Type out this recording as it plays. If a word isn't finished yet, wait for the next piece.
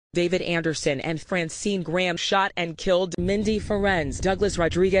David Anderson and Francine Graham shot and killed Mindy Ferenz, Douglas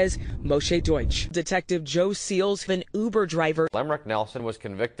Rodriguez, Moshe Deutsch. Detective Joe Seals, an Uber driver. Lemrick Nelson was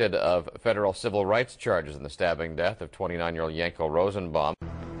convicted of federal civil rights charges in the stabbing death of 29-year-old Yanko Rosenbaum.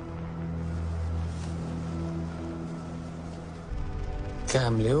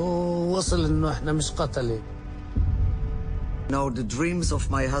 Know the dreams of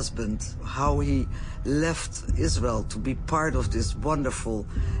my husband, how he left Israel to be part of this wonderful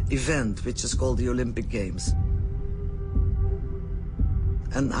event, which is called the Olympic Games,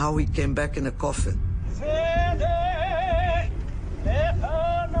 and how he came back in a coffin.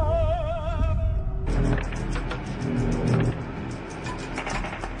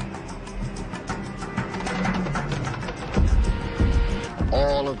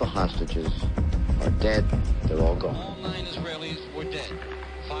 All of the hostages are dead. They're all gone. All 9 Israelis were dead.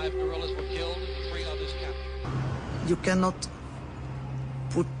 5 guerrillas were killed, 3 others captured. You cannot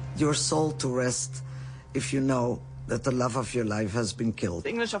put your soul to rest if you know that the love of your life has been killed. The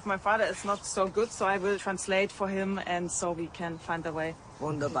English of my father is not so good, so I will translate for him, and so we can find a way.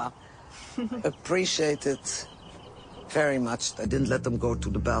 Wunderbar. Appreciate it very much. I didn't let them go to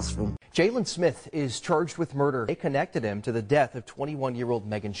the bathroom. Jalen Smith is charged with murder. They connected him to the death of 21-year-old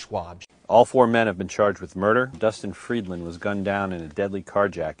Megan Schwab. All 4 men have been charged with murder. Dustin Friedland was gunned down in a deadly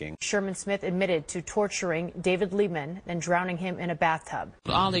carjacking. Sherman Smith admitted to torturing David Lehman and drowning him in a bathtub.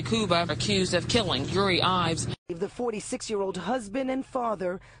 Ali Kuba accused of killing Yuri Ives. The 46-year-old husband and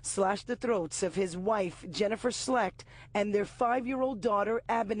father slashed the throats of his wife, Jennifer Slecht, and their 5-year-old daughter,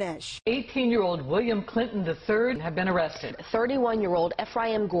 Abinesh. 18-year-old William Clinton III have been arrested. 31-year-old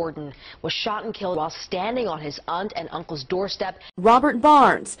Ephraim Gordon was shot and killed while standing on his aunt and uncle's doorstep. Robert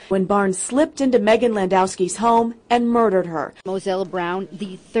Barnes, when Barnes slipped into Megan Landowski's home and murdered her. Moselle Brown,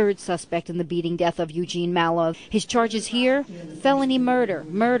 the 3rd suspect in the beating death of Eugene Malov. His charges here, felony murder,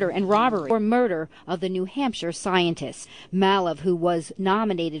 murder and robbery, or murder of the New Hampshire scientist. Malov, who was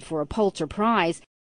nominated for a Pulitzer Prize,